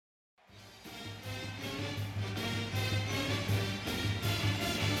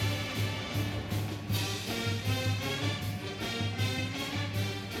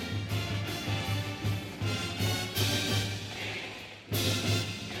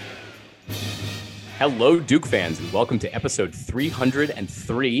Hello, Duke fans, and welcome to episode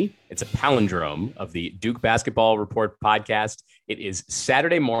 303. It's a palindrome of the Duke Basketball Report podcast. It is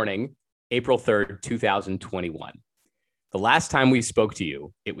Saturday morning, April 3rd, 2021. The last time we spoke to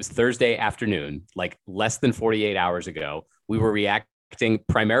you, it was Thursday afternoon, like less than 48 hours ago. We were reacting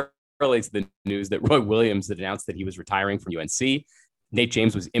primarily to the news that Roy Williams had announced that he was retiring from UNC. Nate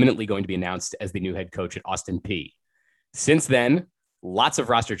James was imminently going to be announced as the new head coach at Austin Peay. Since then, lots of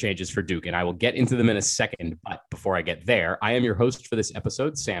roster changes for Duke, and I will get into them in a second. But before I get there, I am your host for this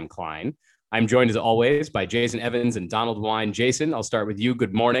episode, Sam Klein. I'm joined as always by Jason Evans and Donald Wine. Jason, I'll start with you.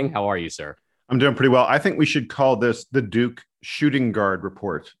 Good morning. How are you, sir? I'm doing pretty well. I think we should call this the Duke Shooting Guard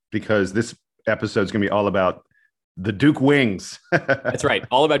Report because this episode is going to be all about the Duke wings. That's right.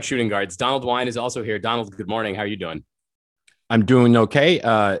 All about shooting guards. Donald Wine is also here. Donald, good morning. How are you doing? I'm doing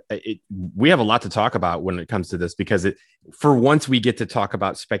okay. We have a lot to talk about when it comes to this because for once we get to talk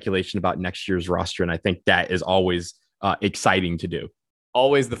about speculation about next year's roster. And I think that is always exciting to do.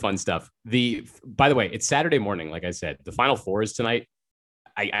 Always the fun stuff. By the way, it's Saturday morning. Like I said, the Final Four is tonight.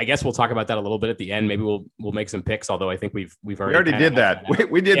 I guess we'll talk about that a little bit at the end. Maybe we'll make some picks, although I think we've already did that.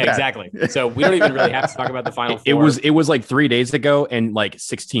 We did that. Exactly. So we don't even really have to talk about the Final Four. It was like 3 days ago and like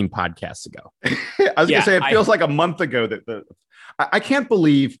 16 podcasts ago. I was going to say, it feels like a month ago that I can't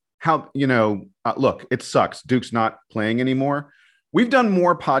believe how, look, it sucks. Duke's not playing anymore. We've done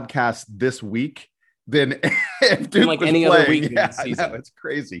more podcasts this week than if Duke like was any playing. other week in the season. It's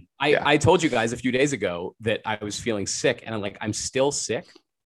crazy. I told you guys a few days ago that I was feeling sick, and I'm still sick.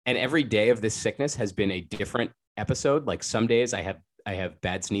 And every day of this sickness has been a different episode. Like some days I have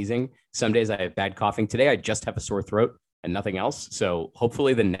bad sneezing. Some days I have bad coughing. Today I just have a sore throat and nothing else. So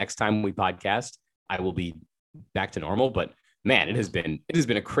hopefully the next time we podcast, I will be back to normal. But man, it has been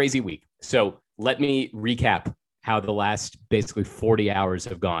a crazy week. So let me recap how the last basically 40 hours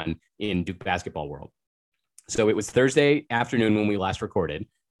have gone in Duke basketball world. So it was Thursday afternoon when we last recorded.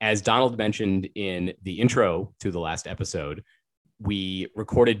 As Donald mentioned in the intro to the last episode, we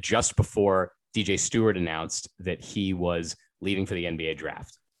recorded just before DJ Steward announced that he was leaving for the NBA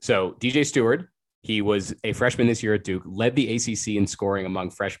draft. So DJ Steward, he was a freshman this year at Duke, led the ACC in scoring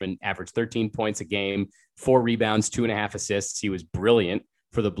among freshmen, averaged 13 points a game, 4 rebounds, 2.5 assists. He was brilliant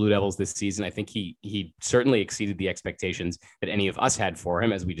for the Blue Devils this season. I think he certainly exceeded the expectations that any of us had for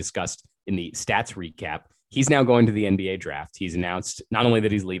him, as we discussed in the stats recap. He's now going to the NBA draft. He's announced not only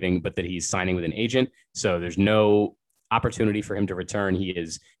that he's leaving, but that he's signing with an agent. So there's no opportunity for him to return. He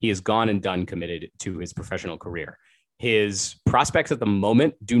is gone and done, committed to his professional career. His prospects at the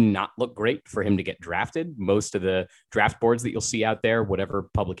moment do not look great for him to get drafted. Most of the draft boards that you'll see out there, whatever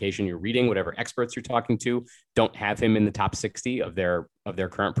publication you're reading, whatever experts you're talking to, don't have him in the top 60 of their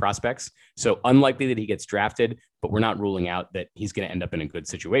current prospects. So unlikely that he gets drafted, but we're not ruling out that he's going to end up in a good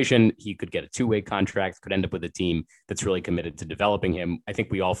situation. He could get a 2-way contract, could end up with a team that's really committed to developing him. I think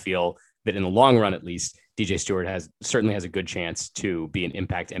we all feel that in the long run, at least, DJ Steward certainly has a good chance to be an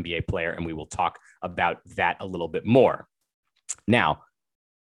impact NBA player, and we will talk about that a little bit more. Now,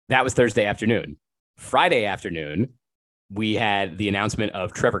 that was Thursday afternoon. Friday afternoon, we had the announcement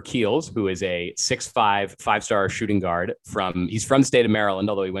of Trevor Keels, who is a 6'5", 5-star shooting guard. He's from the state of Maryland,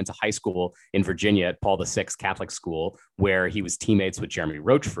 although he went to high school in Virginia at Paul VI Catholic School, where he was teammates with Jeremy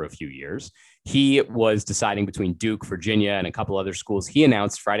Roach for a few years. He was deciding between Duke, Virginia, and a couple other schools. He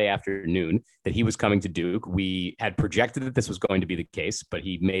announced Friday afternoon that he was coming to Duke. We had projected that this was going to be the case, but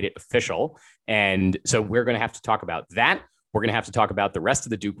he made it official. And so we're going to have to talk about that. We're going to have to talk about the rest of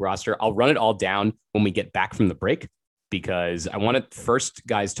the Duke roster. I'll run it all down when we get back from the break, because I want to first,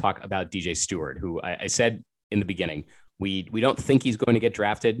 guys, talk about DJ Steward, who I said in the beginning, we don't think he's going to get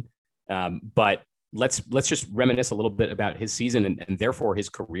drafted, but let's just reminisce a little bit about his season and therefore his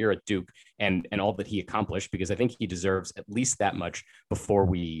career at Duke and all that he accomplished, because I think he deserves at least that much before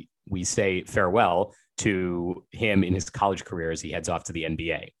we say farewell to him in his college career as he heads off to the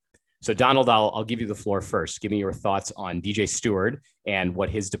NBA. So Donald, I'll give you the floor first. Give me your thoughts on DJ Steward and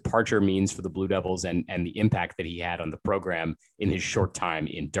what his departure means for the Blue Devils and the impact that he had on the program in his short time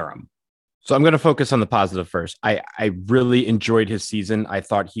in Durham. So I'm going to focus on the positive first. I really enjoyed his season. I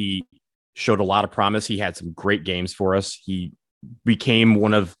thought he showed a lot of promise. He had some great games for us. He became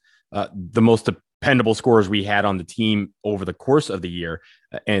one of the most dependable scorers we had on the team over the course of the year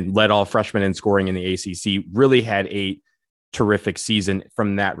and led all freshmen in scoring in the ACC. Really had a terrific season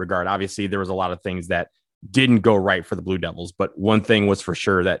from that regard. Obviously, there was a lot of things that didn't go right for the Blue Devils, but one thing was for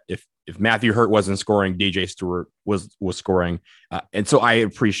sure, that if Matthew Hurt wasn't scoring, DJ Steward was scoring. And so I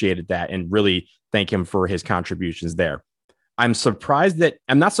appreciated that and really thank him for his contributions there. I'm not surprised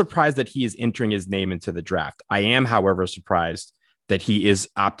that he is entering his name into the draft. I am, however, surprised that he is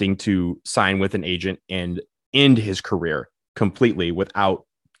opting to sign with an agent and end his career completely without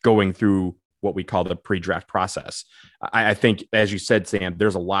going through what we call the pre-draft process. I think, as you said, Sam,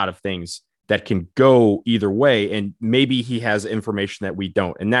 there's a lot of things that can go either way, and maybe he has information that we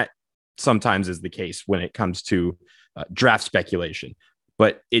don't, and that sometimes is the case when it comes to draft speculation.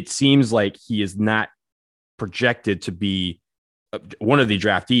 But it seems like he is not projected to be one of the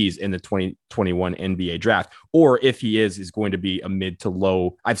draftees in the 2021 NBA draft, or if he is going to be a mid to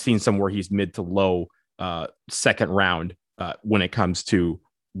low. I've seen somewhere he's mid to low second round when it comes to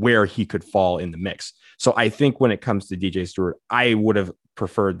where he could fall in the mix. So I think when it comes to DJ Stewart, I would have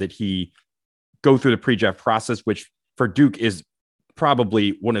preferred that he go through the pre-draft process, which for Duke is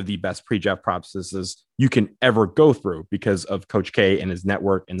probably one of the best pre-draft processes you can ever go through because of Coach K and his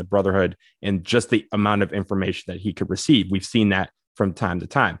network and the brotherhood and just the amount of information that he could receive. We've seen that from time to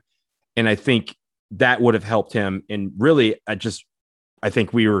time. And I think that would have helped him. And really, I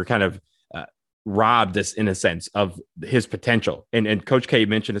think we were kind of robbed this in a sense of his potential. And Coach K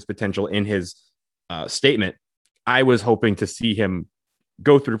mentioned his potential in his statement. I was hoping to see him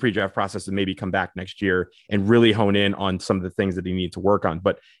go through the pre-draft process and maybe come back next year and really hone in on some of the things that he needs to work on.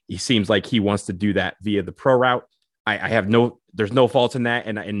 But he seems like he wants to do that via the pro route. There's no fault in that.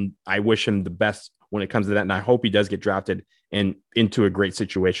 And I wish him the best when it comes to that. And I hope he does get drafted and into a great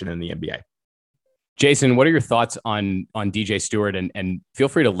situation in the NBA. Jason, what are your thoughts on DJ Stewart? And feel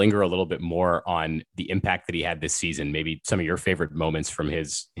free to linger a little bit more on the impact that he had this season, maybe some of your favorite moments from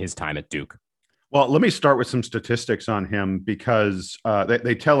his time at Duke. Well, let me start with some statistics on him because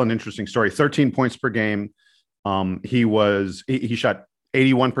they tell an interesting story. 13 points per game. He shot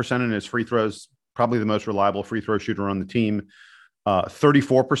 81% in his free throws, probably the most reliable free throw shooter on the team.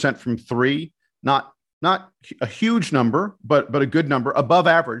 34% from three, not a huge number, but a good number, above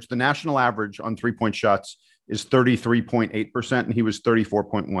average. The national average on 3-point shots is 33.8%, and he was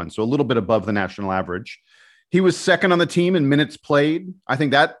 34.1, so a little bit above the national average. He was second on the team in minutes played. I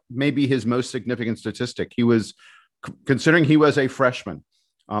think that may be his most significant statistic. He was, considering he was a freshman,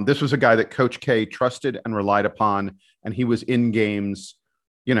 this was a guy that Coach K trusted and relied upon, and he was in games,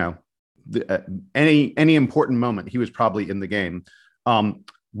 any important moment, he was probably in the game.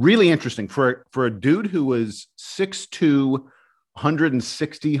 Really interesting for a dude who was 6'2",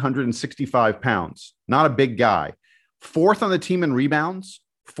 165 pounds, not a big guy. Fourth on the team in rebounds,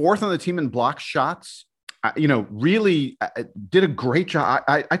 fourth on the team in block shots. Really did a great job.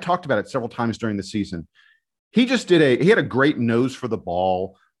 I talked about it several times during the season. He had a great nose for the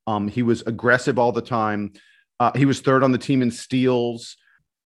ball. He was aggressive all the time. He was third on the team in steals.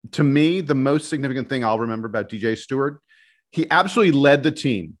 To me, the most significant thing I'll remember about DJ Stewart, he absolutely led the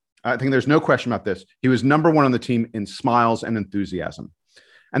team. I think there's no question about this. He was number one on the team in smiles and enthusiasm.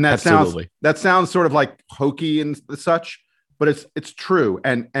 And that sounds sort of like hokey and such, but it's true.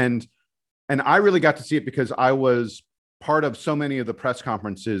 And I really got to see it because I was part of so many of the press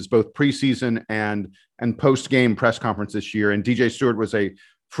conferences, both preseason and post-game press conference this year. And DJ Stewart was a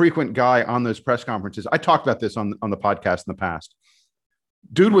frequent guy on those press conferences. I talked about this on the podcast in the past.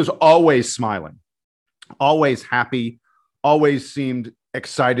 Dude was always smiling, always happy, always seemed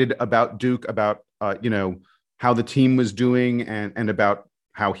excited about Duke, about how the team was doing and about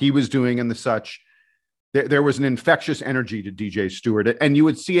how he was doing and the such. There was an infectious energy to DJ Stewart, and you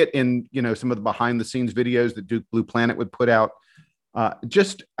would see it in some of the behind the scenes videos that Duke Blue Planet would put out.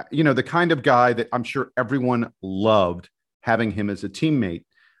 The kind of guy that I'm sure everyone loved having him as a teammate,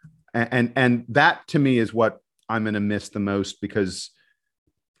 and that to me is what I'm going to miss the most because,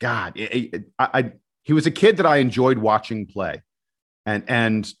 God, he was a kid that I enjoyed watching play,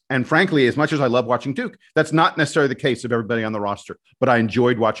 and frankly, as much as I love watching Duke, that's not necessarily the case of everybody on the roster. But I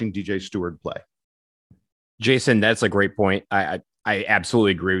enjoyed watching DJ Stewart play. Jason, that's a great point. I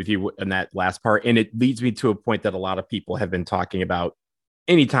absolutely agree with you in that last part. And it leads me to a point that a lot of people have been talking about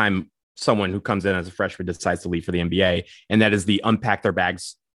anytime someone who comes in as a freshman decides to leave for the NBA, and that is the unpack their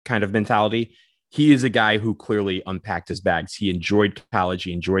bags kind of mentality. He is a guy who clearly unpacked his bags. He enjoyed college.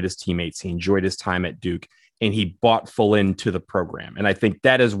 He enjoyed his teammates. He enjoyed his time at Duke, and he bought full into the program. And I think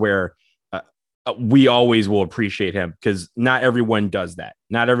that is where we always will appreciate him because not everyone does that.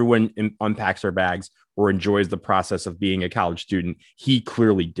 Not everyone unpacks their bags or enjoys the process of being a college student. He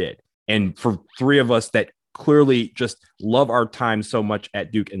clearly did. And for three of us that clearly just love our time so much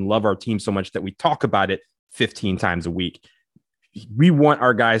at Duke and love our team so much that we talk about it 15 times a week, we want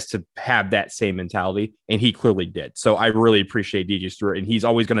our guys to have that same mentality, and he clearly did. So I really appreciate DJ Stewart, and he's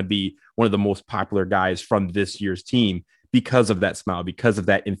always going to be one of the most popular guys from this year's team because of that smile, because of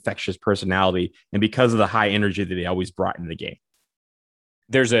that infectious personality, and because of the high energy that he always brought in the game.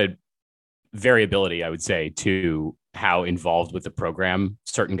 There's a variability, I would say, to how involved with the program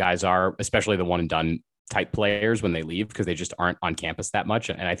certain guys are, especially the one and done type players when they leave, because they just aren't on campus that much.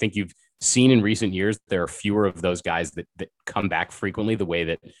 And I think you've seen in recent years, there are fewer of those guys that come back frequently the way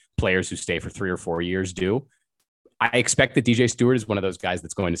that players who stay for 3 or 4 years do. I expect that DJ Stewart is one of those guys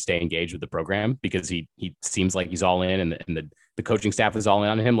that's going to stay engaged with the program because he seems like he's all in, and the coaching staff is all in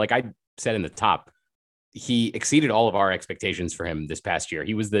on him. Like I said in the top, he exceeded all of our expectations for him this past year.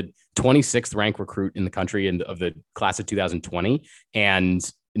 He was the 26th ranked recruit in the country of the class of 2020.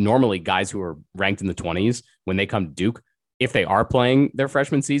 And normally guys who are ranked in the 20s, when they come to Duke, if they are playing their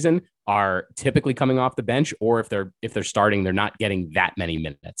freshman season, are typically coming off the bench, or if they're starting, they're not getting that many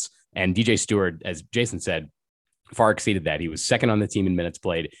minutes. And DJ Stewart, as Jason said, far exceeded that. He was second on the team in minutes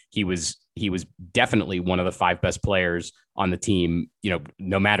played. He was definitely one of the 5 best players on the team,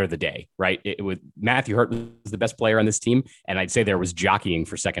 no matter the day, right? It was Matthew Hurt was the best player on this team. And I'd say there was jockeying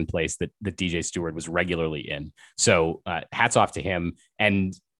for second place that DJ Stewart was regularly in. So hats off to him.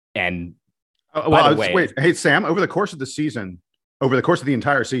 And wait, hey, Sam, over the course of the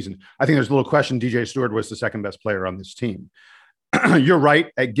entire season, I think there's a little question. DJ Stewart was the second best player on this team. You're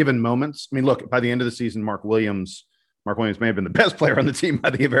right at given moments. I mean, look, by the end of the season, Mark Williams may have been the best player on the team by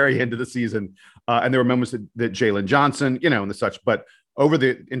the very end of the season. And there were moments that Jalen Johnson, and the such, but over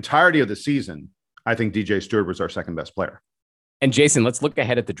the entirety of the season, I think DJ Stewart was our second best player. And Jason, let's look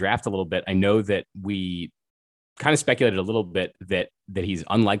ahead at the draft a little bit. I know that we kind of speculated a little bit that he's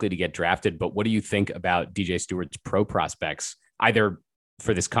unlikely to get drafted, but what do you think about DJ Stewart's pro prospects, either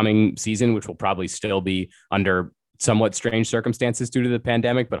for this coming season, which will probably still be under somewhat strange circumstances due to the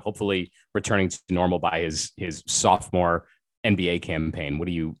pandemic, but hopefully returning to normal by his sophomore NBA campaign? What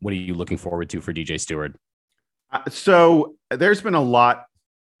are you looking forward to for DJ Stewart? So there's been a lot,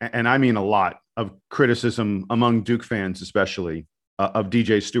 and I mean a lot, of criticism among Duke fans, especially of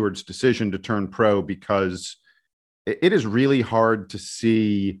DJ Stewart's decision to turn pro, because it is really hard to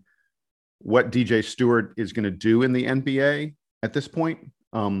see what DJ Stewart is going to do in the NBA at this point.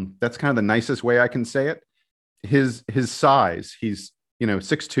 That's kind of the nicest way I can say it. His size, he's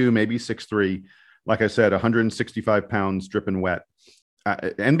 6'2", maybe 6'3", like I said, 165 pounds dripping wet.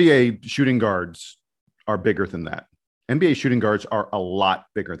 NBA shooting guards are bigger than that. NBA shooting guards are a lot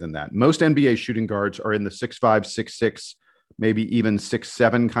bigger than that. Most NBA shooting guards are in the 6'5", 6'6", maybe even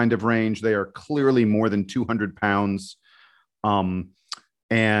 6'7" kind of range. They are clearly more than 200 pounds.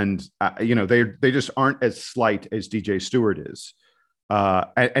 They just aren't as slight as DJ Stewart is.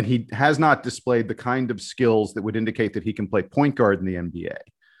 And he has not displayed the kind of skills that would indicate that he can play point guard in the NBA.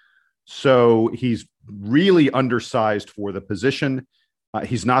 So he's really undersized for the position.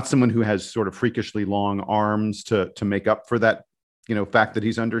 He's not someone who has sort of freakishly long arms to make up for that, fact that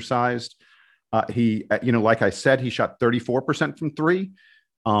he's undersized. Like I said, he shot 34% from three.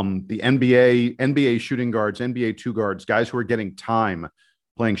 The NBA shooting guards, NBA 2 guards, guys who are getting time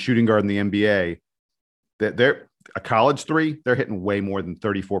playing shooting guard in the NBA, they're a college three, they're hitting way more than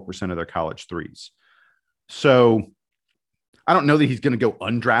 34% of their college threes. So I don't know that he's going to go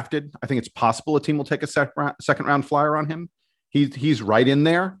undrafted. I think it's possible a team will take a second round flyer on him. He's right in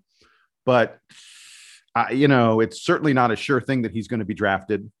there, but it's certainly not a sure thing that he's going to be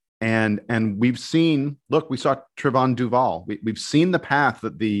drafted. And we saw Trevon Duval. We've seen the path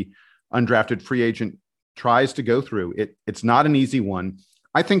that the undrafted free agent tries to go through. It's not an easy one.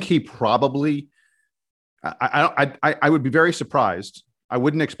 I think he probably, I would be very surprised. I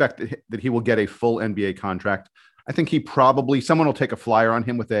wouldn't expect that he will get a full NBA contract. I think someone will take a flyer on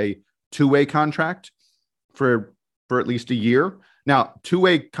him with a 2-way contract for at least a year. Now,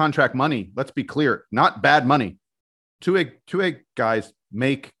 2-way contract money, let's be clear, not bad money. 2-way guys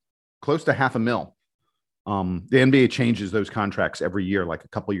make close to $500,000. The NBA changes those contracts every year. Like a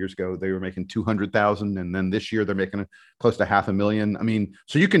couple of years ago, they were making $200,000, and then this year they're making close to $500,000. I mean,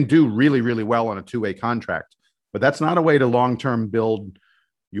 so you can do really, really well on a 2-way contract, but that's not a way to long-term build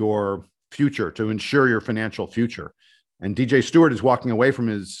your future, to ensure your financial future. And DJ Stewart is walking away from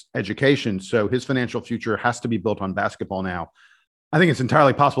his education, so his financial future has to be built on basketball now. I think it's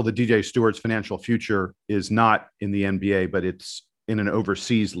entirely possible that DJ Stewart's financial future is not in the NBA, but it's in an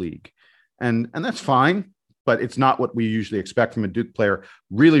overseas league. And that's fine, but it's not what we usually expect from a Duke player.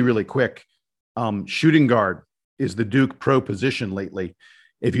 Really, really quick, shooting guard is the Duke pro position lately.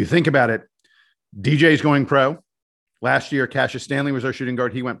 If you think about it, DJ's going pro. Last year, Cassius Stanley was our shooting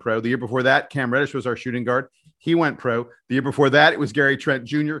guard. He went pro. The year before that, Cam Reddish was our shooting guard. He went pro. The year before that, it was Gary Trent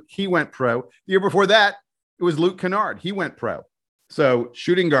Jr. He went pro. The year before that, it was Luke Kennard. He went pro. So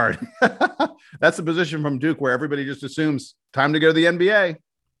shooting guard, that's the position from Duke where everybody just assumes time to go to the NBA.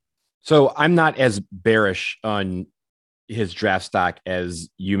 So I'm not as bearish on his draft stock as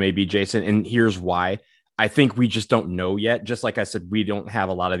you may be, Jason. And here's why. I think we just don't know yet. Just like I said, we don't have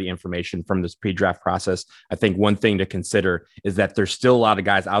a lot of the information from this pre-draft process. I think one thing to consider is that there's still a lot of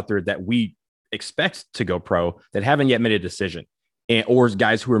guys out there that we expect to go pro that haven't yet made a decision, or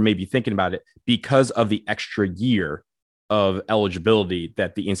guys who are maybe thinking about it because of the extra year of eligibility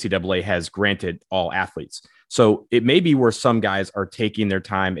that the NCAA has granted all athletes. So it may be where some guys are taking their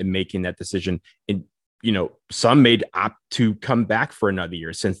time and making that decision. And, some may opt to come back for another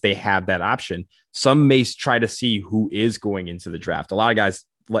year since they have that option. Some may try to see who is going into the draft. A lot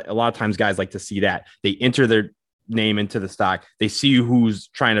of times guys like to see that. They enter their name into the stock. They see who's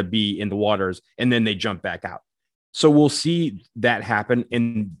trying to be in the waters, and then they jump back out. So we'll see that happen.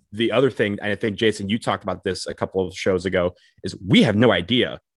 And the other thing, and I think, Jason, you talked about this a couple of shows ago, is we have no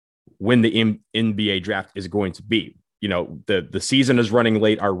idea when the NBA draft is going to be. The season is running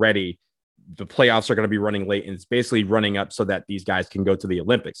late already. The playoffs are going to be running late, and it's basically running up so that these guys can go to the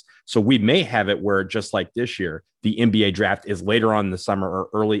Olympics. So we may have it where, just like this year, the NBA draft is later on in the summer or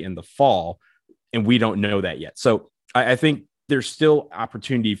early in the fall, and we don't know that yet. So I think there's still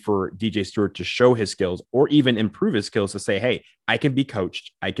opportunity for DJ Steward to show his skills or even improve his skills to say, hey, I can be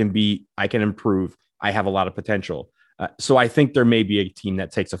coached. I can improve. I have a lot of potential. So I think there may be a team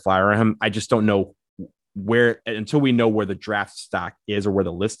that takes a flyer on him. I just don't know where, until we know where the draft stock is or where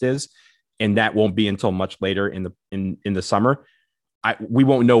the list is. And that won't be until much later in the summer. We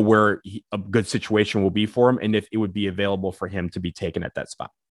won't know where a good situation will be for him and if it would be available for him to be taken at that spot.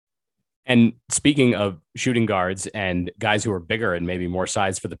 And speaking of shooting guards and guys who are bigger and maybe more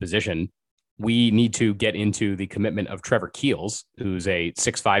size for the position, we need to get into the commitment of Trevor Keels, who's a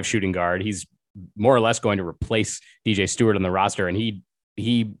 6'5" shooting guard. He's more or less going to replace DJ Steward on the roster, and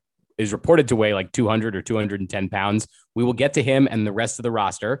he is reported to weigh like 200 or 210 pounds. We will get to him and the rest of the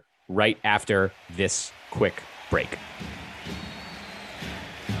roster right after this quick break.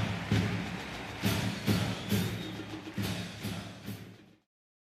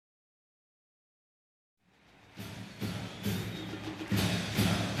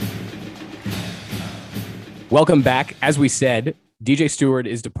 Welcome back. As we said, DJ Steward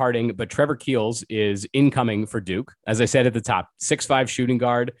is departing, but Trevor Keels is incoming for Duke. As I said at the top, 6'5" shooting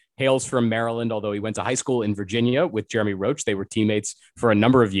guard, hails from Maryland, although he went to high school in Virginia with Jeremy Roach. They were teammates for a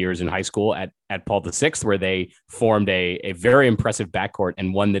number of years in high school at Paul VI, where they formed a very impressive backcourt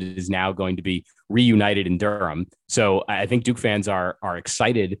and one that is now going to be reunited in Durham. So I think Duke fans are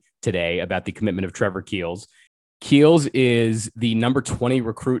excited today about the commitment of Trevor Keels. Keels is the number 20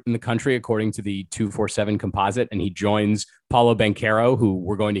 recruit in the country, according to the 247 composite, and he joins Paolo Banchero, who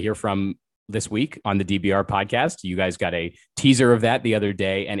we're going to hear from this week on the DBR podcast. You guys got a teaser of that the other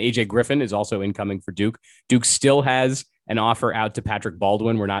day, and AJ Griffin is also incoming for Duke. Duke still has an offer out to Patrick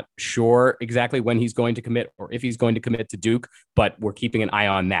Baldwin. We're not sure exactly when he's going to commit or if he's going to commit to Duke, but we're keeping an eye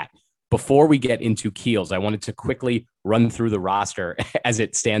on that. Before we get into Keels, I wanted to quickly run through the roster as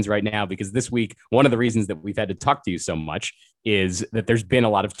it stands right now, because this week, one of the reasons that we've had to talk to you so much is that there's been a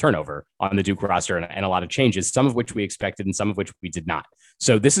lot of turnover on the Duke roster and a lot of changes, some of which we expected and some of which we did not.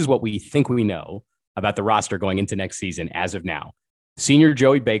 So this is what we think we know about the roster going into next season as of now. Senior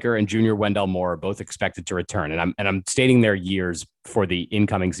Joey Baker and junior Wendell Moore are both expected to return. And I'm stating their years for the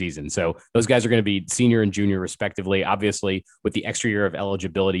incoming season. So those guys are going to be senior and junior respectively. Obviously, with the extra year of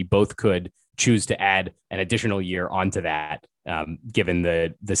eligibility, both could choose to add an additional year onto that, given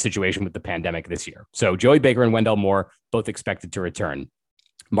the situation with the pandemic this year. So Joey Baker and Wendell Moore, both expected to return.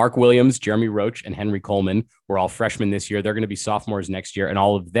 Mark Williams, Jeremy Roach, and Henry Coleman were all freshmen this year. They're going to be sophomores next year, and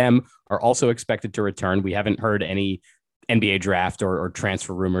all of them are also expected to return. We haven't heard any NBA draft or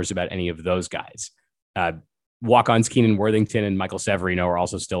transfer rumors about any of those guys. Walk-ons Keenan Worthington and Michael Severino are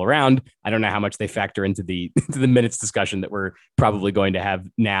also still around. I don't know how much they factor into the minutes discussion that we're probably going to have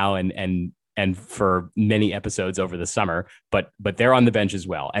now and for many episodes over the summer, but they're on the bench as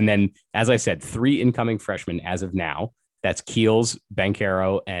well. And then, as I said, 3 incoming freshmen as of now. That's Keels,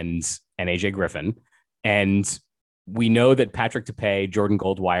 Banchero, and AJ Griffin. And we know that Patrick Tapé, Jordan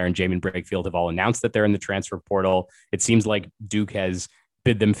Goldwire, and Jamin Brakefield have all announced that they're in the transfer portal. It seems like Duke has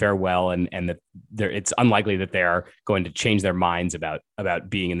bid them farewell, and that it's unlikely that they're going to change their minds about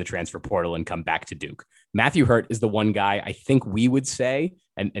being in the transfer portal and come back to Duke. Matthew Hurt is the one guy I think we would say,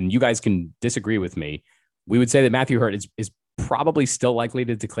 and you guys can disagree with me, we would say that Matthew Hurt is probably still likely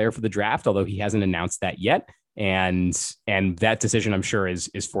to declare for the draft, although he hasn't announced that yet. And that decision, I'm sure, is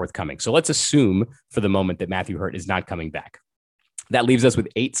forthcoming. So let's assume for the moment that Matthew Hurt is not coming back. That leaves us with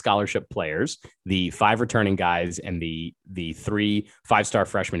 8 scholarship players, the 5 returning guys and the 3 5-star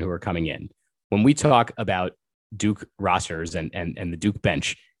freshmen who are coming in. When we talk about Duke rosters and the Duke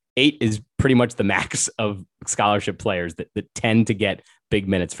bench, 8 is pretty much the max of scholarship players that tend to get big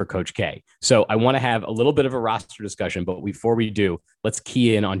minutes for Coach K. So I want to have a little bit of a roster discussion, but before we do, let's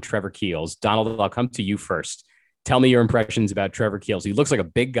key in on Trevor Keels. Donald, I'll come to you first. Tell me your impressions about Trevor Keels. He looks like a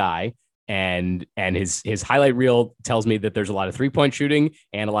big guy, and his highlight reel tells me that there's a lot of 3-point shooting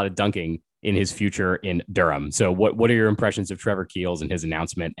and a lot of dunking in his future in Durham. So what are your impressions of Trevor Keels and his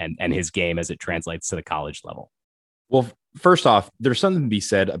announcement and his game as it translates to the college level? Well, first off, there's something to be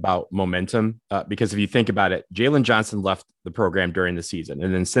said about momentum, because if you think about it, Jalen Johnson left the program during the season.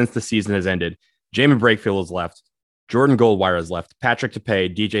 And then since the season has ended, Jamin Brakefield has left, Jordan Goldwire has left, Patrick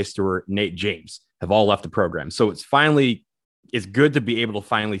Tapay, DJ Stewart, Nate James have all left the program. So it's good to be able to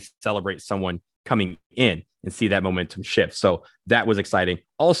finally celebrate someone coming in and see that momentum shift. So that was exciting.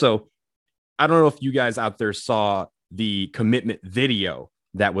 Also, I don't know if you guys out there saw the commitment video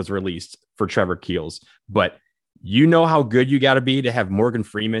that was released for Trevor Keels, but you know how good you got to be to have Morgan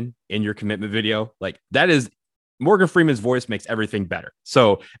Freeman in your commitment video. Like, that is, Morgan Freeman's voice makes everything better.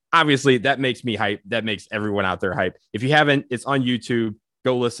 So obviously that makes me hype. That makes everyone out there hype. If you haven't, it's on YouTube.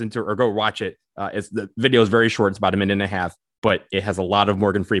 Go listen to or go watch it. The video is very short. It's about a minute and a half, but it has a lot of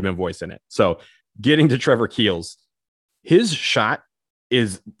Morgan Freeman voice in it. So getting to Trevor Keels, his shot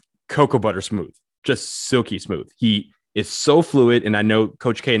is cocoa butter smooth, just silky smooth. He is so fluid. And I know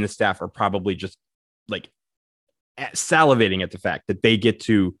Coach K and the staff are probably just like salivating at the fact that they get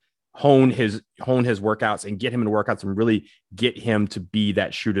to hone his workouts and get him into workouts and really get him to be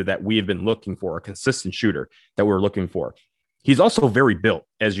that shooter that we have been looking for, a consistent shooter that we're looking for. He's also very built,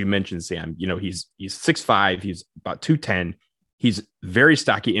 as you mentioned, Sam. You know, he's 6'5", he's about 210. He's very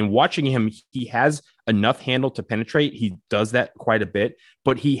stocky, and watching him, he has enough handle to penetrate. He does that quite a bit,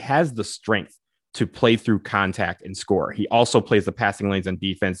 but he has the strength to play through contact and score. He also plays the passing lanes on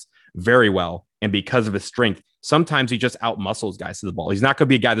defense very well. And because of his strength, sometimes he just outmuscles guys to the ball. He's not going to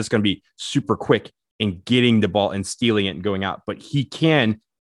be a guy that's going to be super quick in getting the ball and stealing it and going out, but he can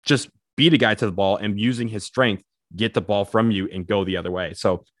just beat a guy to the ball and using his strength, get the ball from you and go the other way.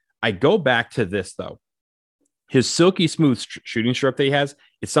 So I go back to this, though. His silky smooth shooting stroke that he has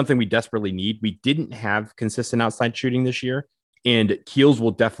is something we desperately need. We didn't have consistent outside shooting this year, and Keels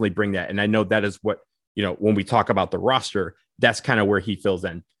will definitely bring that. And I know that is what, you know, when we talk about the roster, that's kind of where he fills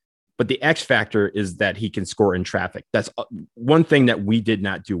in. But the X factor is that he can score in traffic. That's one thing that we did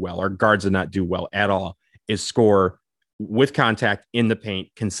not do well. Our guards did not do well at all, is score with contact in the paint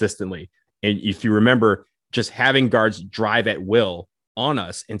consistently. And if you remember, just having guards drive at will on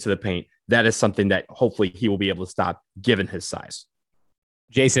us into the paint, that is something that hopefully he will be able to stop given his size.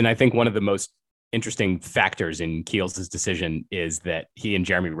 Jason, I think one of the most interesting factors in Keels' decision is that he and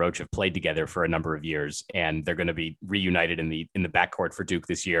Jeremy Roach have played together for a number of years, and they're going to be reunited in the backcourt for Duke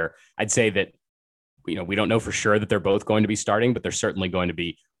this year. I'd say that, you know, we don't know for sure that they're both going to be starting, but they're certainly going to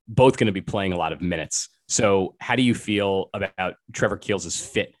be playing a lot of minutes. So how do you feel about Trevor Keels'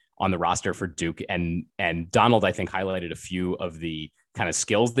 fit on the roster for Duke? And Donald, I think, highlighted a few of the kind of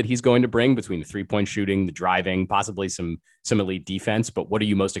skills that he's going to bring between the 3-point shooting, the driving, possibly some elite defense. But what are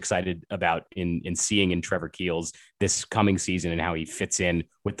you most excited about in seeing in Trevor Keels this coming season and how he fits in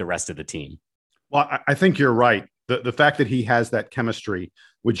with the rest of the team? Well, I think you're right. The fact that he has that chemistry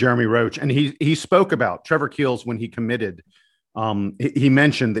with Jeremy Roach, and he spoke about Trevor Keels when he committed. He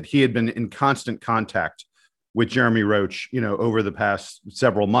mentioned that he had been in constant contact with Jeremy Roach, you know, over the past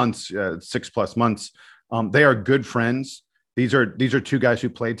several months, 6+ months. They are good friends. These are two guys who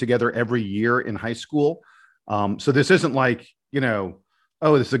played together every year in high school. So this isn't like, you know,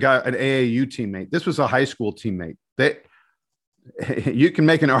 oh, this is an AAU teammate. This was a high school teammate. You can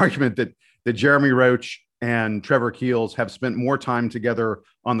make an argument that Jeremy Roach and Trevor Keels have spent more time together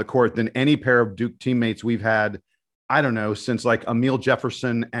on the court than any pair of Duke teammates we've had, I don't know, since like Emile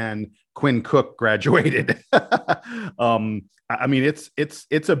Jefferson and Quinn Cook graduated. I mean,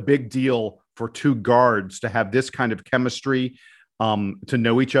 it's a big deal for two guards to have this kind of chemistry, to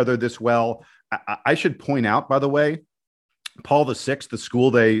know each other this well. I should point out, by the way, Paul VI, the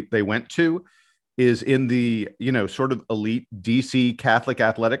school they went to, is in the, you know, sort of elite DC Catholic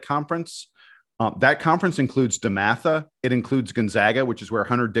Athletic Conference. That conference includes DeMatha. It includes Gonzaga, which is where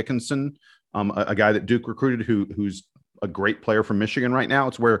Hunter Dickinson, a guy that Duke recruited, who's a great player from Michigan right now.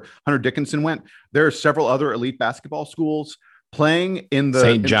 It's where Hunter Dickinson went. There are several other elite basketball schools playing in the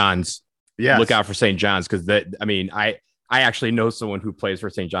St. John's. Yeah, look out for St. John's, because I actually know someone who plays for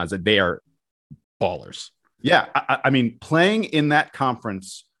St. John's, and they are ballers. Yeah, I mean, playing in that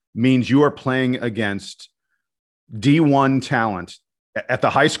conference means you are playing against D1 talent at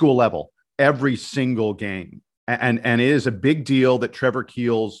the high school level every single game, and it is a big deal that Trevor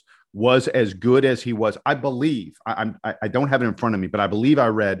Keels was as good as he was. I believe I don't have it in front of me, but I believe I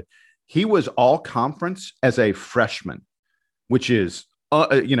read he was all conference as a freshman, which is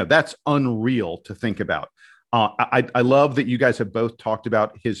that's unreal to think about. I love that you guys have both talked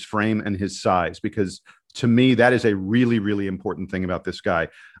about his frame and his size, because to me, that is a really, really important thing about this guy.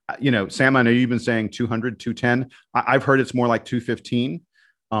 Sam, I know you've been saying 200, 210. I've heard it's more like 215,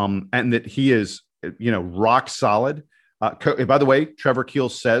 and that he is, rock solid. By the way, Trevor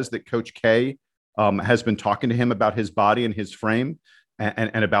Keels says that Coach K has been talking to him about his body and his frame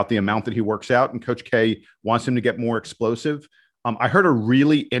and about the amount that he works out. And Coach K wants him to get more explosive. I heard a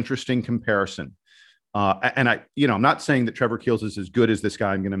really interesting comparison. And I'm not saying that Trevor Keels is as good as this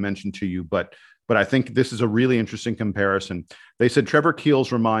guy I'm going to mention to you, but I think this is a really interesting comparison. They said Trevor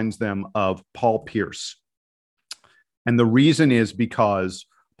Keels reminds them of Paul Pierce. And the reason is because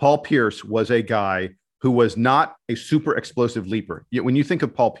Paul Pierce was a guy who was not a super explosive leaper. When you think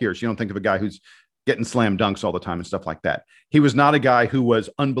of Paul Pierce, you don't think of a guy who's getting slam dunks all the time and stuff like that. He was not a guy who was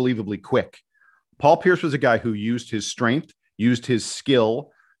unbelievably quick. Paul Pierce was a guy who used his strength, used his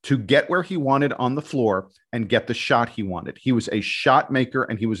skill to get where he wanted on the floor and get the shot he wanted. He was a shot maker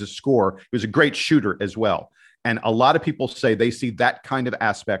and he was a scorer. He was a great shooter as well. And a lot of people say they see that kind of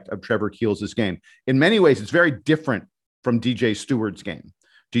aspect of Trevor Keels' game. In many ways, it's very different from DJ Stewart's game.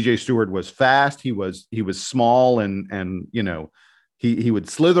 DJ Stewart was fast. He was small and he would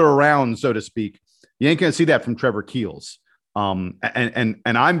slither around, so to speak. You ain't going to see that from Trevor Keels. And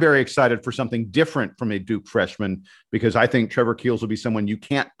I'm very excited for something different from a Duke freshman, because I think Trevor Keels will be someone you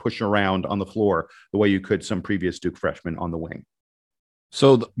can't push around on the floor the way you could some previous Duke freshmen on the wing.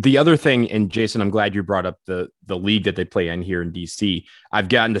 So the other thing, and Jason, I'm glad you brought up the league that they play in here in DC. I've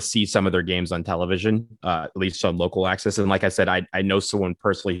gotten to see some of their games on television, at least on local access. And like I said, I know someone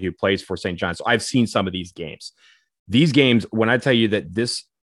personally who plays for St. John's. So I've seen some of these games. These games, when I tell you that this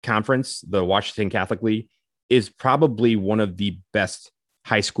conference, the Washington Catholic League, is probably one of the best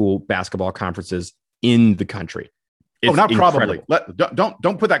high school basketball conferences in the country. It's not incredible. Probably.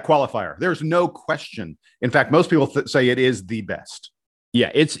 Don't put that qualifier. There's no question. In fact, most people say it is the best. Yeah,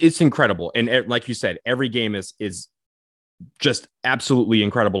 it's incredible. And like you said, every game is just absolutely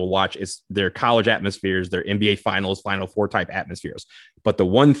incredible to watch. It's their college atmospheres, their NBA finals, Final Four type atmospheres. But the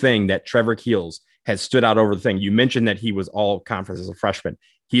one thing that Trevor Keels has stood out over the thing, you mentioned that he was all conference as a freshman.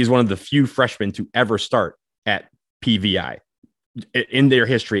 He is one of the few freshmen to ever start at PVI in their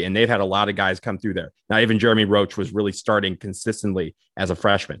history, and they've had a lot of guys come through there. Now, even Jeremy Roach was really starting consistently as a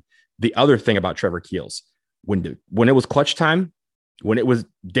freshman. The other thing about Trevor Keels, when it was clutch time, when it was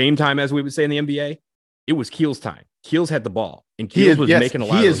Dame time, as we would say in the NBA, it was Keels time. Keels had the ball, and Keels was making a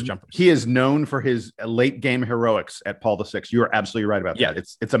lot of those jumpers. He is known for his late game heroics at Paul VI. You are absolutely right about that.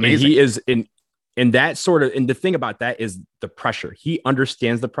 It's amazing. And he is in that sort of, and the thing about that is the pressure. He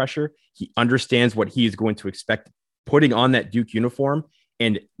understands the pressure. He understands what he is going to expect putting on that Duke uniform,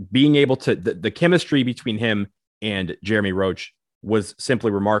 and being able to, the chemistry between him and Jeremy Roach was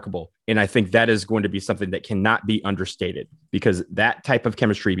simply remarkable. And I think that is going to be something that cannot be understated, because that type of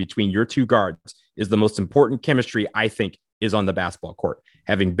chemistry between your two guards is the most important chemistry I think is on the basketball court.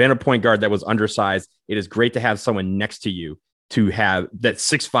 Having been a point guard that was undersized, it is great to have someone next to you to have that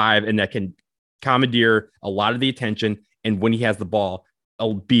 6'5" and that can commandeer a lot of the attention. And when he has the ball,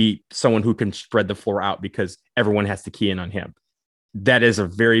 it'll be someone who can spread the floor out because everyone has to key in on him. That is a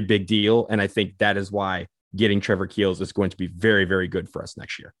very big deal. And I think that is why getting Trevor Keels is going to be very, very good for us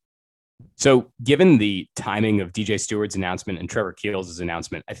next year. So given the timing of DJ Stewart's announcement and Trevor Keels'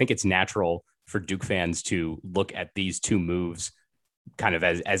 announcement, I think it's natural for Duke fans to look at these two moves kind of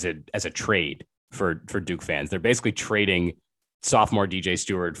as a trade for Duke fans. They're basically trading sophomore DJ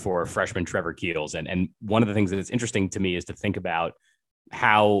Stewart for freshman Trevor Keels. And one of the things that's interesting to me is to think about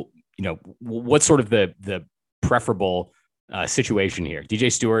how, what's sort of the preferable situation here.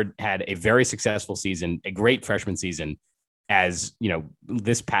 DJ Stewart had a very successful season, a great freshman season, as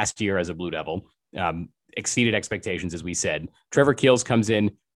this past year as a Blue Devil, exceeded expectations, as we said. Trevor Keels comes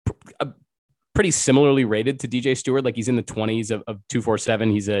in pretty similarly rated to DJ Stewart, like he's in the 20s of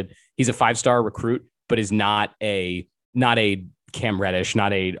 247. He's a 5-star recruit, but is not a Cam Reddish,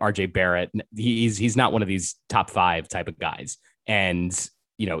 not a RJ Barrett. He's not one of these top 5 type of guys. And,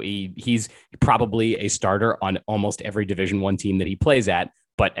 he's probably a starter on almost every Division I team that he plays at.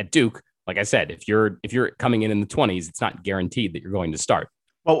 But at Duke, like I said, if you're coming in the 20s, it's not guaranteed that you're going to start.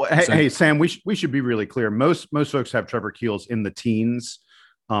 Well, hey, Sam, we should be really clear. Most folks have Trevor Keels in the teens.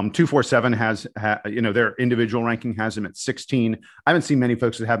 247 has their individual ranking has him at 16. I haven't seen many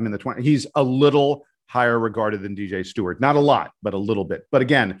folks that have him in the 20s. He's a little higher regarded than DJ Stewart. Not a lot, but a little bit. But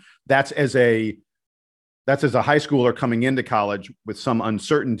again, that's as a high schooler coming into college with some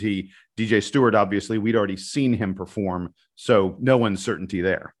uncertainty. DJ Stewart, obviously, we'd already seen him perform, so no uncertainty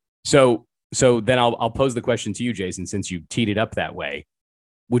there. So then I'll pose the question to you, Jason, since you teed it up that way.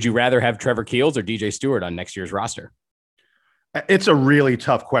 would you rather have Trevor Keels or DJ Stewart on next year's roster? It's a really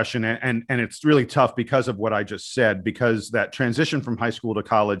tough question, and it's really tough because of what I just said, because that transition from high school to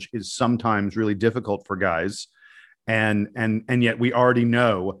college is sometimes really difficult for guys. And yet we already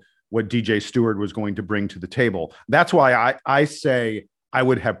know what DJ Stewart was going to bring to the table. That's why I say I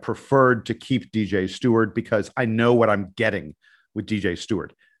would have preferred to keep DJ Stewart, because I know what I'm getting with DJ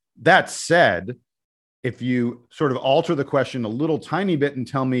Stewart. That said, if you sort of alter the question a little tiny bit and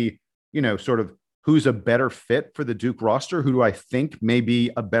tell me, sort of who's a better fit for the Duke roster, who do I think may be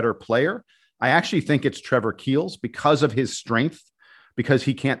a better player, I actually think it's Trevor Keels because of his strength, because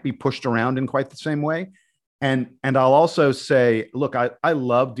he can't be pushed around in quite the same way. And I'll also say, look, I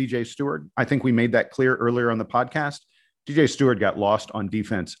love DJ Stewart. I think we made that clear earlier on the podcast. DJ Stewart got lost on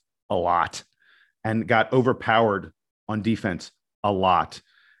defense a lot and got overpowered on defense a lot.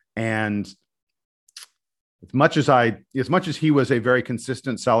 And as much as he was a very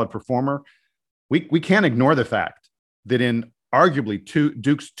consistent, solid performer, we can't ignore the fact that in arguably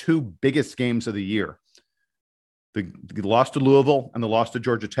Duke's two biggest games of the year, the loss to Louisville and the loss to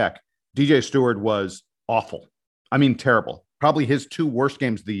Georgia Tech, DJ Stewart was awful. I mean, terrible. Probably his two worst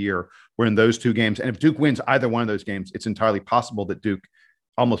games of the year were in those two games. And if Duke wins either one of those games, it's entirely possible that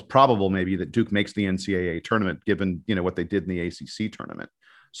almost probable maybe, that Duke makes the NCAA tournament, given, what they did in the ACC tournament.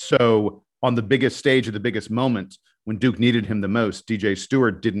 So on the biggest stage of the biggest moment, when Duke needed him the most, DJ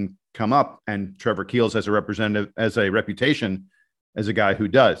Stewart didn't come up, and Trevor Keels has a reputation as a guy who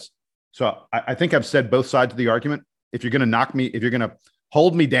does. So I think I've said both sides of the argument. If you're going to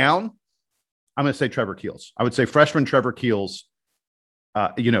hold me down, I'm going to say Trevor Keels. I would say freshman Trevor Keels,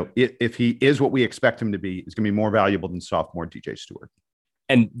 if he is what we expect him to be, is going to be more valuable than sophomore DJ Stewart.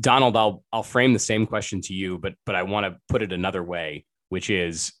 And Donald, I'll frame the same question to you, but I want to put it another way, which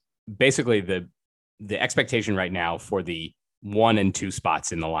is basically the expectation right now for the 1 and 2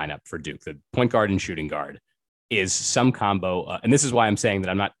 spots in the lineup for Duke, the point guard and shooting guard, is some combo. And this is why I'm saying that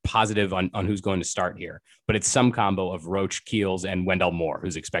I'm not positive on who's going to start here, but it's some combo of Roach, Keels, and Wendell Moore,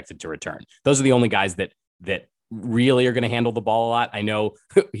 who's expected to return. Those are the only guys that really are going to handle the ball a lot. I know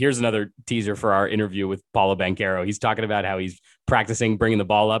here's another teaser for our interview with Paolo Banchero. He's talking about how he's practicing bringing the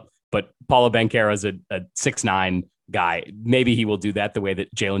ball up, but Paolo Banchero is a 6'9" guy. Maybe he will do that the way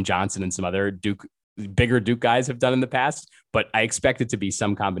that Jalen Johnson and some other bigger Duke guys have done in the past, but I expect it to be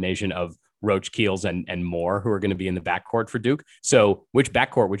some combination of Roach, Keels, and Moore, who are going to be in the backcourt for Duke. So which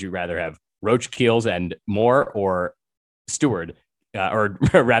backcourt would you rather have, Roach, Keels, and Moore, or Stewart, or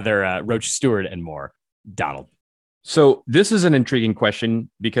rather Roach, Stewart, and Moore? Donald. So this is an intriguing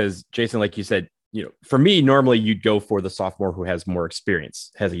question because, Jason, like you said, for me, normally you'd go for the sophomore who has more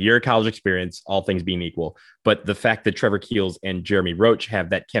experience, has a year of college experience, all things being equal. But the fact that Trevor Keels and Jeremy Roach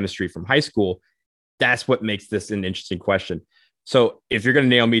have that chemistry from high school, that's what makes this an interesting question. So if you're going to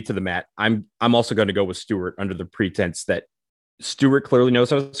nail me to the mat, I'm also going to go with Stewart under the pretense that Stewart clearly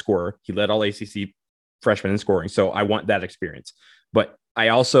knows how to score. He led all ACC freshmen in scoring, so I want that experience. But he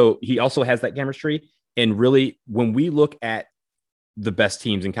also has that chemistry. And really, when we look at the best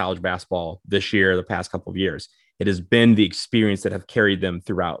teams in college basketball this year, the past couple of years, it has been the experience that have carried them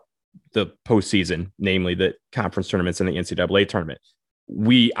throughout the postseason, namely the conference tournaments and the NCAA tournament.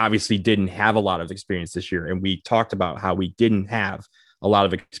 We obviously didn't have a lot of experience this year, and we talked about how we didn't have a lot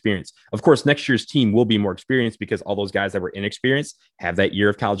of experience. Of course, next year's team will be more experienced because all those guys that were inexperienced have that year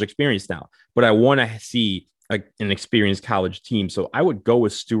of college experience now. But I want to see an experienced college team. So I would go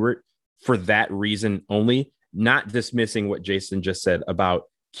with Stewart for that reason only, not dismissing what Jason just said about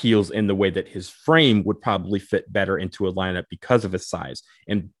Keels in the way that his frame would probably fit better into a lineup because of his size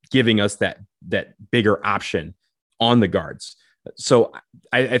and giving us that bigger option on the guards. So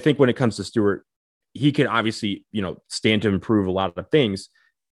I think when it comes to Stewart, he can obviously, stand to improve a lot of things.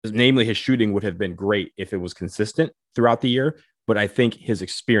 Namely, his shooting would have been great if it was consistent throughout the year. But I think his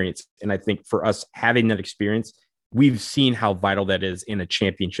experience, and I think for us having that experience, we've seen how vital that is in a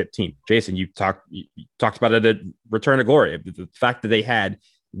championship team. Jason, you talked about it at Return to Glory. The fact that they had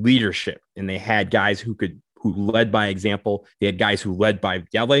leadership and they had guys who led by example. They had guys who led by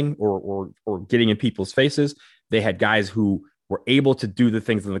yelling or getting in people's faces. They had guys who were able to do the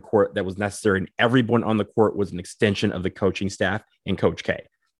things on the court that was necessary. And everyone on the court was an extension of the coaching staff and Coach K.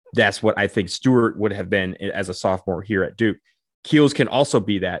 That's what I think Stewart would have been as a sophomore here at Duke. Keels can also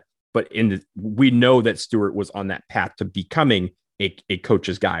be that, but we know that Stewart was on that path to becoming a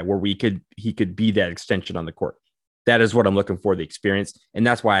coach's guy where he could be that extension on the court. That is what I'm looking for, the experience. And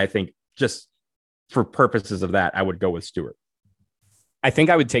that's why I think just for purposes of that, I would go with Stewart. I think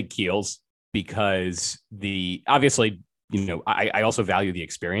I would take Keels because obviously, I also value the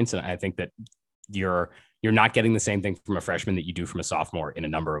experience. And I think that you're you're not getting the same thing from a freshman that you do from a sophomore in a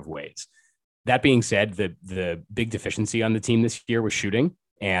number of ways. That being said, the big deficiency on the team this year was shooting,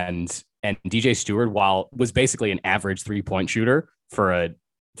 and DJ Stewart, while was basically an average 3-point shooter for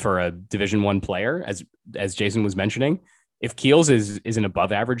a Division I player, as Jason was mentioning, if Keels is an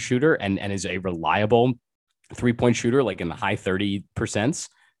above average shooter and is a reliable 3-point shooter, like in the high 30%,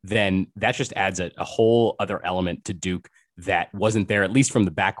 then that just adds a whole other element to Duke that wasn't there, at least from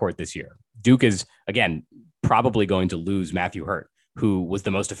the backcourt this year. Duke is, again, probably going to lose Matthew Hurt, who was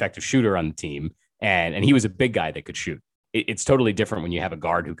the most effective shooter on the team. And he was a big guy that could shoot. It's totally different when you have a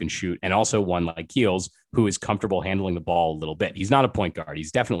guard who can shoot, and also one like Keels who is comfortable handling the ball a little bit. He's not a point guard.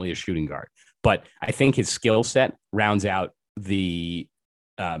 He's definitely a shooting guard. But I think his skill set rounds out the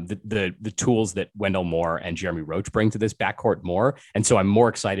tools that Wendell Moore and Jeremy Roach bring to this backcourt more. And so I'm more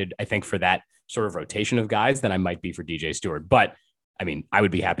excited, I think, for that sort of rotation of guys than I might be for DJ Stewart. But I mean, I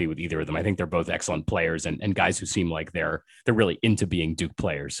would be happy with either of them. I think they're both excellent players and guys who seem like they're really into being Duke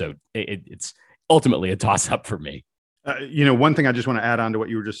players. So it's ultimately a toss up for me. One thing I just want to add on to what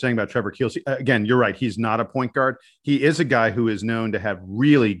you were just saying about Trevor Keels. Again, you're right. He's not a point guard. He is a guy who is known to have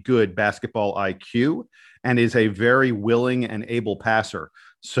really good basketball IQ and is a very willing and able passer.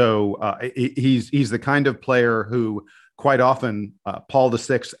 So he's the kind of player who quite often Paul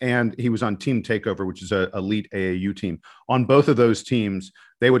VI, and he was on Team Takeover, which is an elite AAU team. On both of those teams,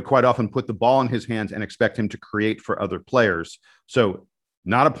 they would quite often put the ball in his hands and expect him to create for other players. So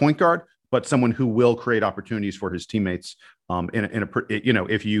not a point guard, but someone who will create opportunities for his teammates.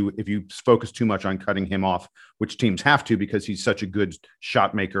 If you focus too much on cutting him off, which teams have to because he's such a good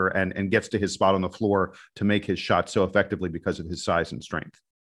shot maker and gets to his spot on the floor to make his shot so effectively because of his size and strength.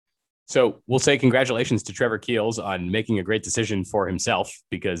 So we'll say congratulations to Trevor Keels on making a great decision for himself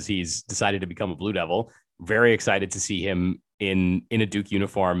because he's decided to become a Blue Devil. Very excited to see him in a Duke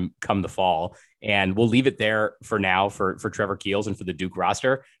uniform come the fall. And we'll leave it there for now for Trevor Keels and for the Duke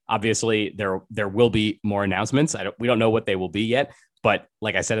roster. Obviously, there will be more announcements. We don't know what they will be yet. But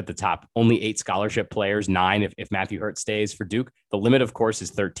like I said at the top, only 8 scholarship players, 9 if Matthew Hurt stays for Duke. The limit, of course,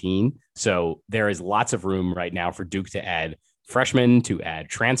 is 13. So there is lots of room right now for Duke to add freshmen, to add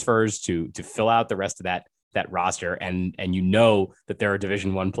transfers, to fill out the rest of that roster. And that there are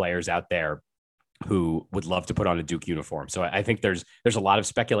Division I players out there who would love to put on a Duke uniform. So I think there's a lot of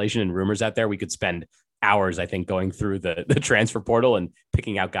speculation and rumors out there. We could spend hours, I think, going through the transfer portal and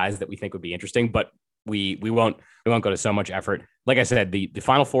picking out guys that we think would be interesting, but we won't go to so much effort. Like I said, the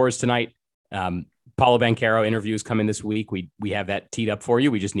Final Four is tonight. Paulo Banchero interviews come in this week. We have that teed up for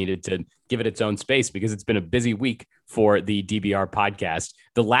you. We just needed to give it its own space because it's been a busy week for the DBR podcast.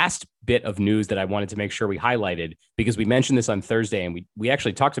 The last bit of news that I wanted to make sure we highlighted, because we mentioned this on Thursday and we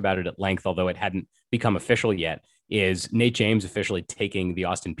actually talked about it at length, although it hadn't become official yet, is Nate James officially taking the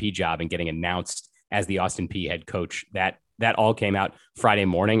Austin Peay job and getting announced as the Austin Peay head coach. That all came out Friday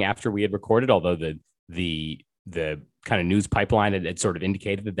morning after we had recorded, although the kind of news pipeline had sort of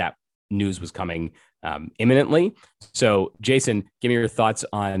indicated that news was coming imminently. So Jason, give me your thoughts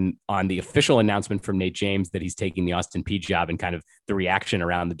on the official announcement from Nate James that he's taking the Austin Peay job and kind of the reaction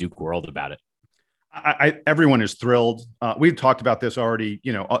around the Duke world about it. Everyone is thrilled. We've talked about this already,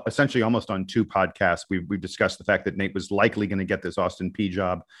 essentially almost on 2 podcasts. We've discussed the fact that Nate was likely going to get this Austin Peay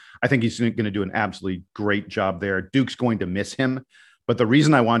job. I think he's going to do an absolutely great job there. Duke's going to miss him. But the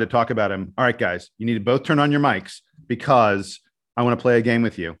reason I wanted to talk about him, all right, guys, you need to both turn on your mics because I want to play a game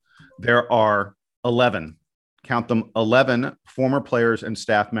with you. There are 11, count them, 11 former players and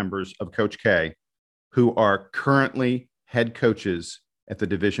staff members of Coach K who are currently head coaches at the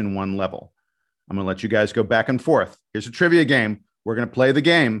Division I level. I'm going to let you guys go back and forth. Here's a trivia game. We're going to play the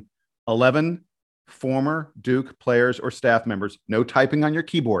game. 11 former Duke players or staff members. No typing on your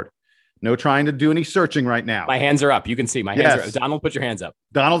keyboard. No trying to do any searching right now. My hands are up. You can see my hands are up. Donald, put your hands up.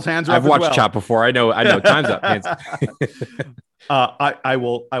 Donald's hands are up. I've watched Chop before. I know. Time's up. Hands. I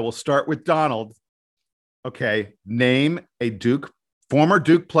will start with Donald. Okay. Name a former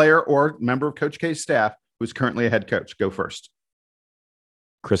Duke player or member of Coach K's staff who's currently a head coach. Go first.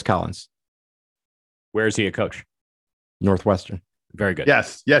 Chris Collins. Where is he a coach? Northwestern. Very good.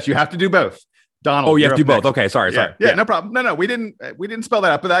 Yes. You have to do both. Donald. Oh, you have to do both. Okay. Sorry. Yeah, no problem. No, we didn't spell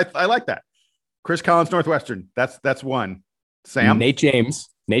that out, but I like that. Chris Collins, Northwestern. That's one. Sam. Nate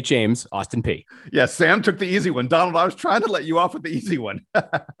James, Austin Peay. Yeah, Sam took the easy one. Donald, I was trying to let you off with the easy one.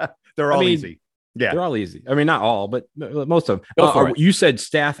 They're all easy. Yeah, they're all easy. I mean, not all, but most of them. You said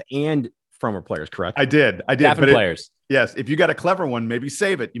staff and former players, correct? I did. Staff and players. Yes. If you got a clever one, maybe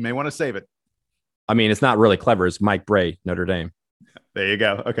save it. You may want to save it. I mean, it's not really clever. It's Mike Bray, Notre Dame. There you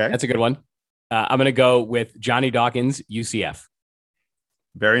go. Okay. That's a good one. I'm going to go with Johnny Dawkins, UCF.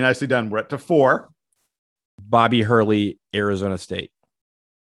 Very nicely done. We're at to 4. Bobby Hurley, Arizona State.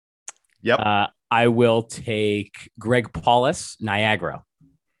 Yep. I will take Greg Paulus, Niagara.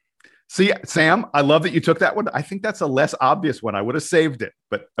 See, Sam, I love that you took that one. I think that's a less obvious one. I would have saved it,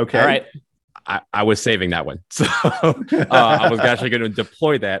 but okay. All right. I was saving that one. So I was actually going to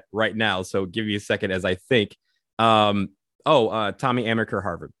deploy that right now. So give me a second as I think. Tommy Amaker,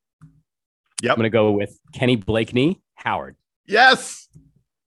 Harvard. Yep. I'm going to go with Kenny Blakeney, Howard. Yes.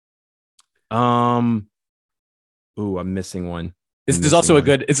 I'm missing one. This is also a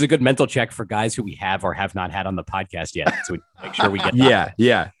good mental check for guys who we have or have not had on the podcast yet. So we make sure we get that.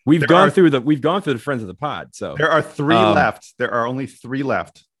 Yeah. We've gone through the friends of the pod. So there are 3 left. There are only 3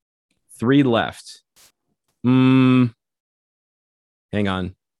 left. 3 left. Hang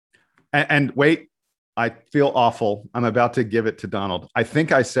on. And wait, I feel awful. I'm about to give it to Donald. I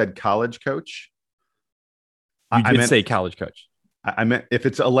think I said college coach. You did say college coach. I meant if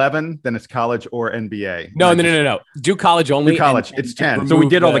it's 11, then it's college or NBA. No. Do college only. Do college. It's 10. So we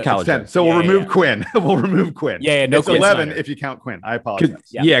did all the college. 10. So we'll remove Quinn. We'll remove Quinn. Yeah. No, it's 11 if you count Quinn. I apologize.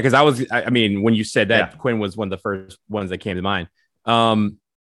 Because I mean, when you said that, Quinn was one of the first ones that came to mind.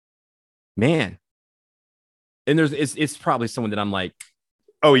 Man. And it's probably someone that I'm like,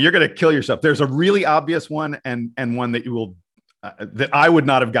 oh, you're gonna kill yourself. There's a really obvious one and one that you will that I would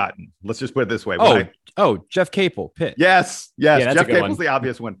not have gotten. Let's just put it this way. Jeff Capel, Pitt. Yes. Yeah, Jeff Capel's the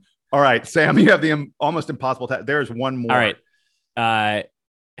obvious one. All right, Sam, you have the almost impossible task. There's one more. All right.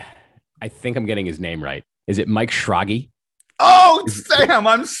 I think I'm getting his name right. Is it Mike Schrage? Oh, Sam,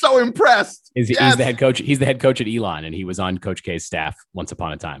 I'm so impressed. He's the head coach. He's the head coach at Elon, and he was on Coach K's staff once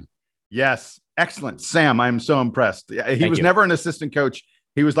upon a time. Yes. Excellent. Sam, I'm so impressed. He was never an assistant coach.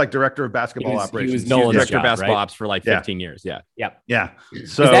 He was like director of basketball operations. He was Nolan's director of basketball right? ops for like 15 years. Yeah. Yeah.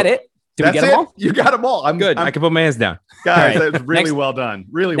 So is that it? Did we get them all? You got them all. I'm good. I can put my hands down. Guys, that's really well done.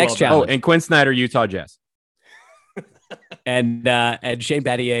 Really well done. Challenge. Oh, and Quinn Snyder, Utah Jazz. and Shane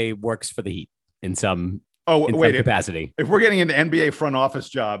Battier works for the Heat in some capacity. If we're getting into NBA front office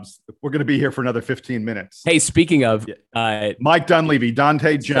jobs, we're going to be here for another 15 minutes. Hey, speaking of Mike Dunleavy,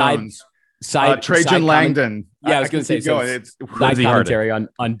 Dante Jones, Trajan Langdon. Yeah, I was going to say it's side commentary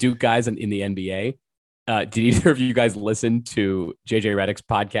on Duke guys in the NBA. Did either of you guys listen to JJ Redick's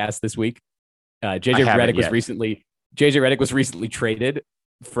podcast this week? JJ Redick was recently traded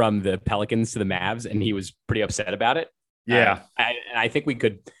from the Pelicans to the Mavs, and he was pretty upset about it. Yeah, I think you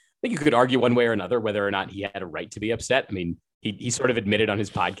could argue one way or another whether or not he had a right to be upset. I mean, he sort of admitted on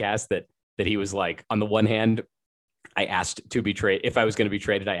his podcast that he was like, on the one hand, I asked to be traded. If I was going to be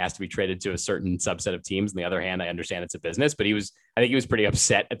traded, I asked to be traded to a certain subset of teams. On the other hand, I understand it's a business, but I think he was pretty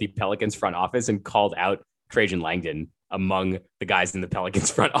upset at the Pelicans front office and called out Trajan Langdon among the guys in the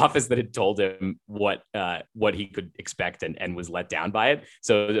Pelicans front office that had told him what he could expect and was let down by it.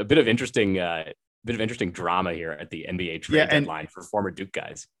 So a bit of interesting drama here at the NBA trade deadline for former Duke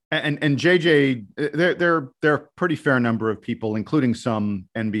guys. And JJ, there are a pretty fair number of people, including some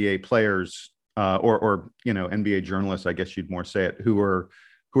NBA players or NBA journalists, I guess you'd more say it, who are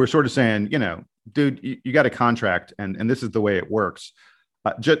sort of saying, dude, you got a contract and this is the way it works.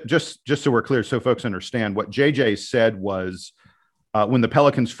 Just so we're clear, so folks understand, what JJ said was when the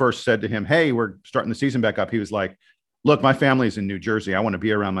Pelicans first said to him, hey, we're starting the season back up, he was like, look, my family's in New Jersey. I want to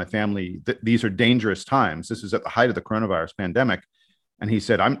be around my family. These are dangerous times. This is at the height of the coronavirus pandemic. And he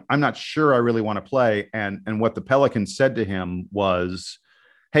said, I'm not sure I really want to play. And what the Pelicans said to him was,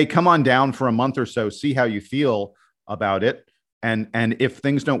 hey, come on down for a month or so, see how you feel about it. And if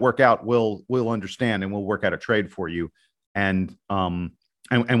things don't work out, we'll understand and we'll work out a trade for you. And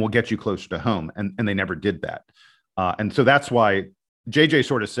we'll get you closer to home. And they never did that. And so that's why JJ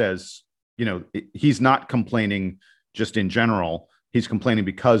sort of says, he's not complaining just in general. He's complaining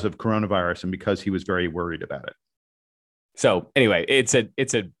because of coronavirus and because he was very worried about it. So anyway, it's a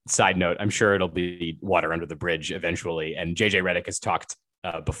side note. I'm sure it'll be water under the bridge eventually. And JJ Redick has talked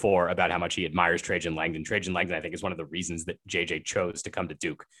before about how much he admires Trajan Langdon. Trajan Langdon, I think, is one of the reasons that JJ chose to come to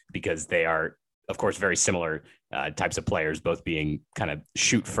Duke, because they are, of course, very similar types of players, both being kind of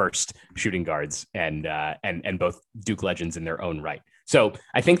shoot first shooting guards and both Duke legends in their own right. So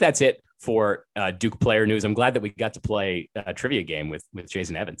I think that's it for Duke player news. I'm glad that we got to play a trivia game with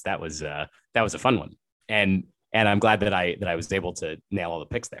Jason Evans. That was a fun one. And I'm glad that I was able to nail all the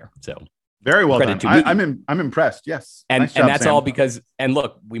picks there. So very well done. I'm impressed. Yes. And nice job, that's Sam. all because, and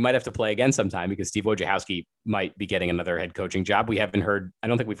look, we might have to play again sometime because Steve Wojciechowski might be getting another head coaching job. I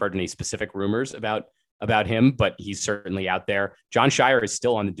don't think we've heard any specific rumors about about him, but he's certainly out there. Jon Scheyer is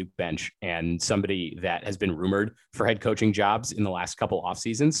still on the Duke bench and somebody that has been rumored for head coaching jobs in the last couple off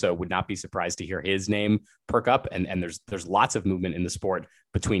seasons. So would not be surprised to hear his name perk up. And there's lots of movement in the sport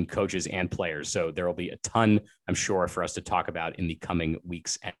between coaches and players. So there will be a ton, I'm sure, for us to talk about in the coming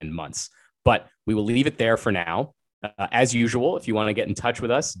weeks and months. But we will leave it there for now. As usual, if you want to get in touch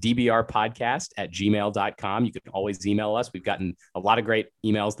with us, dbrpodcast@gmail.com. You can always email us. We've gotten a lot of great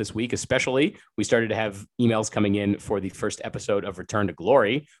emails this week, especially we started to have emails coming in for the first episode of Return to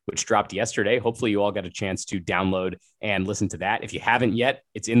Glory, which dropped yesterday. Hopefully you all got a chance to download and listen to that. If you haven't yet,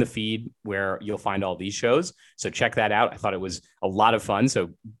 it's in the feed where you'll find all these shows. So check that out. I thought it was a lot of fun.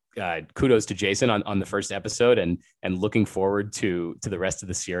 So kudos to Jason on the first episode and looking forward to the rest of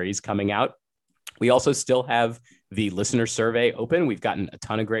the series coming out. We also still have the listener survey open. We've gotten a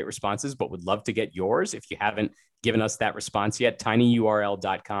ton of great responses, but would love to get yours. If you haven't given us that response yet,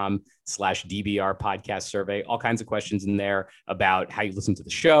 tinyurl.com/DBR podcast survey, all kinds of questions in there about how you listen to the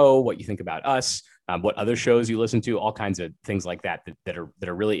show, what you think about us, what other shows you listen to, all kinds of things like that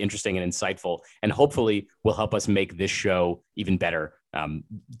are really interesting and insightful, and hopefully will help us make this show even better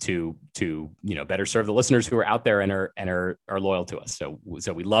to better serve the listeners who are out there and are loyal to us. So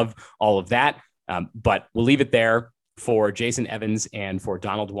we love all of that. But we'll leave it there. For Jason Evans and for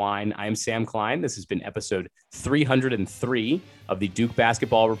Donald Wine, I am Sam Klein. This has been episode 303 of the Duke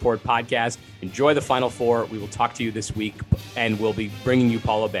Basketball Report podcast. Enjoy the Final Four. We will talk to you this week, and we'll be bringing you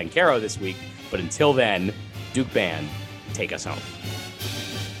Paolo Banchero this week. But until then, Duke Band, take us home.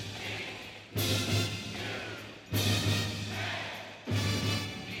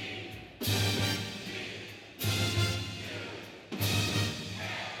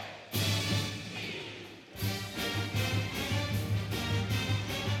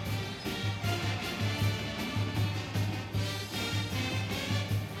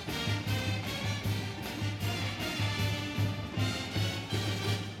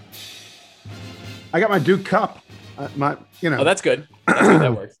 I got my Duke cup. Oh, that's good. That's good.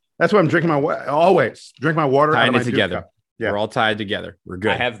 That works. That's what I'm drinking always drink my water. Tying it together. Yeah. We're all tied together. We're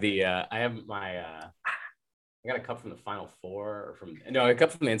good. I have I got a cup from the Final Four a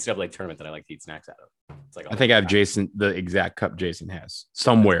cup from the NCAA tournament that I like to eat snacks out of. It's like I think I have Jason, the exact cup Jason has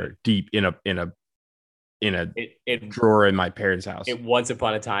somewhere deep in a drawer in my parents' house. It once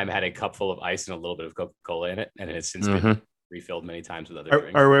upon a time had a cup full of ice and a little bit of Coca-Cola in it, and it has since been refilled many times with other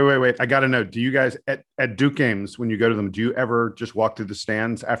drinks. Wait. I got to know, do you guys at Duke games, when you go to them, do you ever just walk through the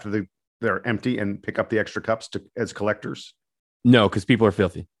stands after they're empty and pick up the extra cups as collectors? No, because people are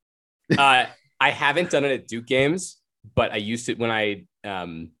filthy. I haven't done it at Duke games, but I used to when I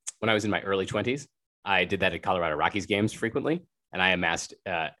was in my early 20s. I did that at Colorado Rockies games frequently, and I amassed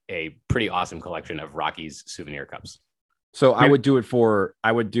a pretty awesome collection of Rockies souvenir cups. So I did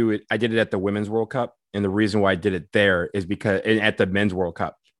it at the Women's World Cup. And the reason why I did it there is because at the Men's World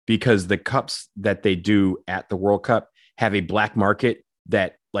Cup, because the cups that they do at the World Cup have a black market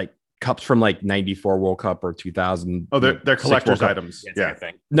that like cups from like 94 World Cup or 2000. Oh, they're collector's items. Yeah.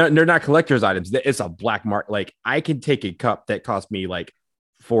 No, they're not collector's items. It's a black market. Like I can take a cup that cost me like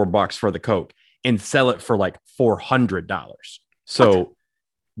 $4 for the Coke and sell it for like $400. So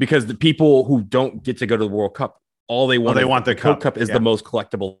because the people who don't get to go to the World Cup, all they want the Coke cup is the most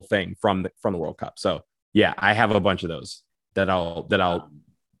collectible thing from the World Cup. So yeah, I have a bunch of those that I'll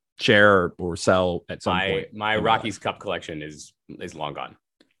share or sell at some point. My Rockies cup collection is long gone.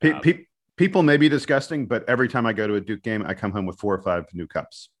 People may be disgusting, but every time I go to a Duke game, I come home with 4 or 5 new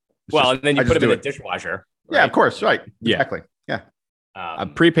cups. And then you put them in the dishwasher. Right? Yeah, of course. Right. Exactly. Yeah.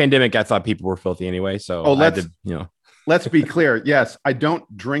 Pre-pandemic, I thought people were filthy anyway. So let's be clear. Yes, I don't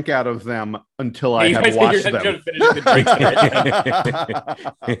drink out of them until I have washed them.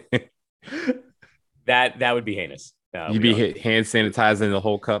 That would be heinous. You'd be hand sanitizing the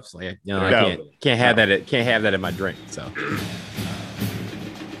whole cups. Like, I can't have that. Can't have that in my drink. So.